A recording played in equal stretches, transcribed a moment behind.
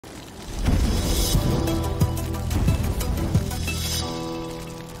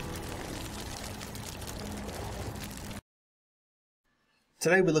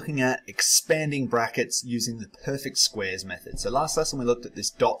Today we're looking at expanding brackets using the perfect squares method. So last lesson we looked at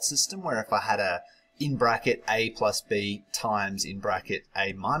this dot system where if I had a in bracket a plus b times in bracket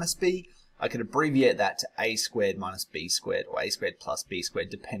a minus b, I could abbreviate that to a squared minus b squared or a squared plus b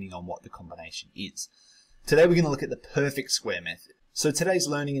squared depending on what the combination is. Today we're going to look at the perfect square method. So today's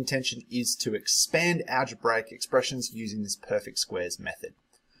learning intention is to expand algebraic expressions using this perfect squares method.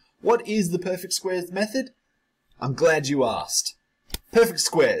 What is the perfect squares method? I'm glad you asked. Perfect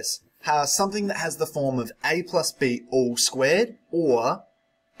squares are something that has the form of a plus b all squared or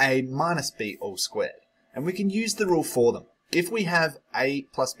a minus b all squared. And we can use the rule for them. If we have a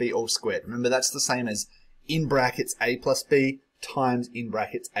plus b all squared, remember that's the same as in brackets a plus b times in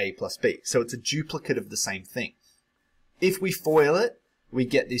brackets a plus b. So it's a duplicate of the same thing. If we FOIL it, we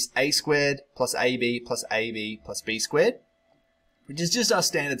get this a squared plus ab plus b squared, which is just our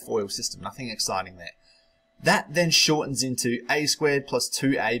standard FOIL system, nothing exciting there. That then shortens into a squared plus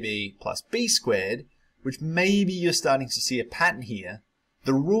 2ab plus b squared, which maybe you're starting to see a pattern here.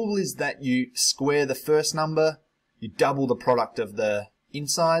 The rule is that you square the first number, you double the product of the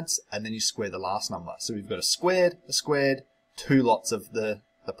insides, and then you square the last number. So we've got a squared, two lots of the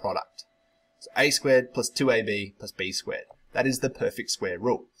product. So a squared plus 2ab plus b squared. That is the perfect square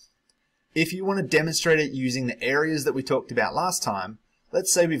rule. If you want to demonstrate it using the areas that we talked about last time,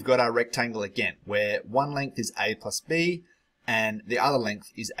 let's say we've got our rectangle again, where one length is a plus b, and the other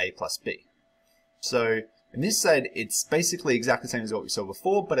length is a plus b. So in this side, it's basically exactly the same as what we saw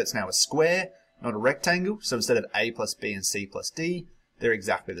before, but it's now a square, not a rectangle. So instead of a plus b and c plus d, they're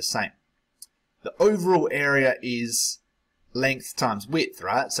exactly the same. The overall area is length times width,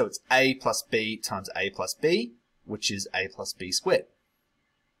 right? So it's a plus b times a plus b, which is a plus b squared.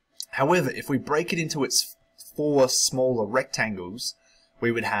 However, if we break it into its four smaller rectangles,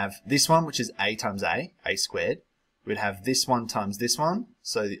 we would have this one, which is a times a squared. We'd have this one times this one,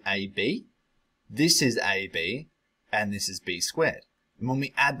 so ab. This is ab, and this is b squared. And when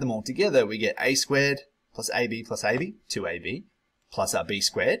we add them all together, we get a squared plus ab, 2ab, plus our b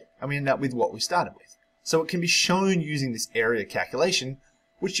squared, and we end up with what we started with. So it can be shown using this area calculation,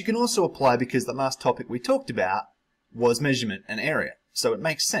 which you can also apply because the last topic we talked about was measurement and area. So it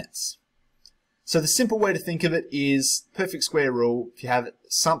makes sense. So the simple way to think of it is perfect square rule. If you have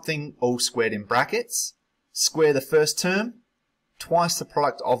something all squared in brackets, square the first term, twice the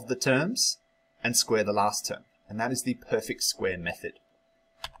product of the terms, and square the last term. And that is the perfect square method.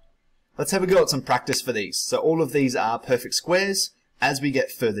 Let's have a go at some practice for these. So all of these are perfect squares. As we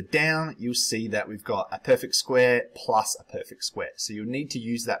get further down, you'll see that we've got a perfect square plus a perfect square. So you'll need to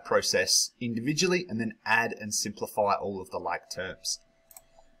use that process individually and then add and simplify all of the like terms.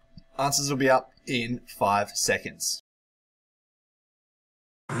 Answers will be up in 5 seconds.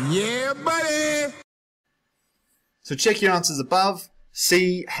 Yeah, buddy! So check your answers above,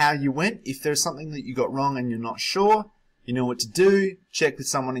 see how you went. If there's something that you got wrong and you're not sure, you know what to do. Check with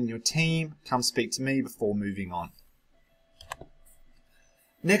someone in your team, come speak to me before moving on.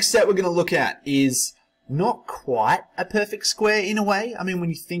 Next step we're going to look at is not quite a perfect square in a way. I mean, when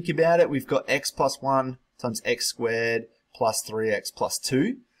you think about it, we've got x plus 1 times x squared plus 3x plus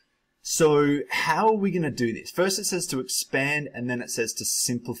 2. So how are we going to do this? First it says to expand and then it says to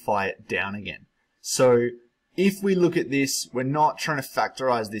simplify it down again. So if we look at this, we're not trying to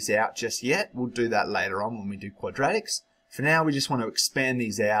factorize this out just yet. We'll do that later on when we do quadratics. For now, we just want to expand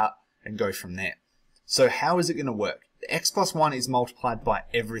these out and go from there. So how is it going to work? The x plus 1 is multiplied by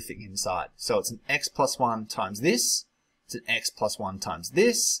everything inside. So it's an x plus 1 times this, it's an x plus 1 times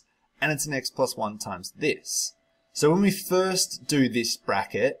this, and it's an x plus 1 times this. So when we first do this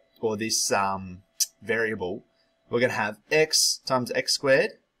bracket, or this variable, we're going to have x times x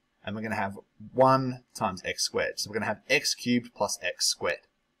squared, and we're going to have 1 times x squared. So we're going to have x cubed plus x squared.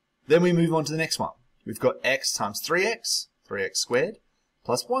 Then we move on to the next one. We've got x times 3x squared,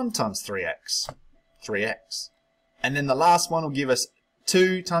 plus 1 times 3x, 3x. And then the last one will give us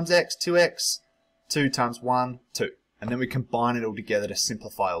 2 times x, 2x, 2 times 1, 2. And then we combine it all together to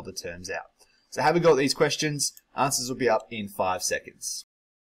simplify all the terms out. So have we got these questions? Answers will be up in 5 seconds.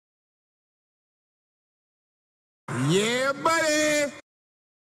 Yeah, buddy!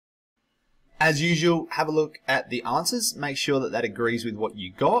 As usual, have a look at the answers. Make sure that that agrees with what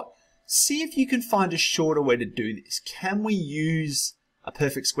you got. See if you can find a shorter way to do this. Can we use a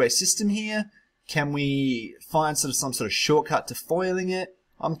perfect square system here? Can we find some sort of shortcut to foiling it?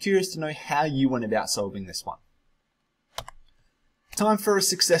 I'm curious to know how you went about solving this one. Time for a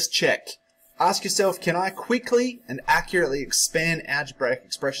success check. Ask yourself, can I quickly and accurately expand algebraic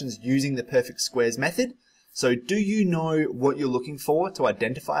expressions using the perfect squares method? So do you know what you're looking for to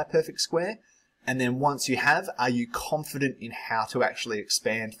identify a perfect square? And then once you have, are you confident in how to actually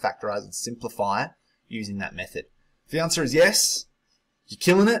expand, factorize, and simplify using that method? If the answer is yes, you're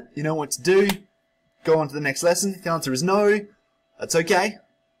killing it, you know what to do, go on to the next lesson. If the answer is no, that's okay.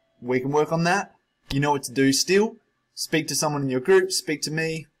 We can work on that. You know what to do still. Speak to someone in your group, speak to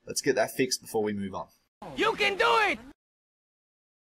me. Let's get that fixed before we move on. You can do it!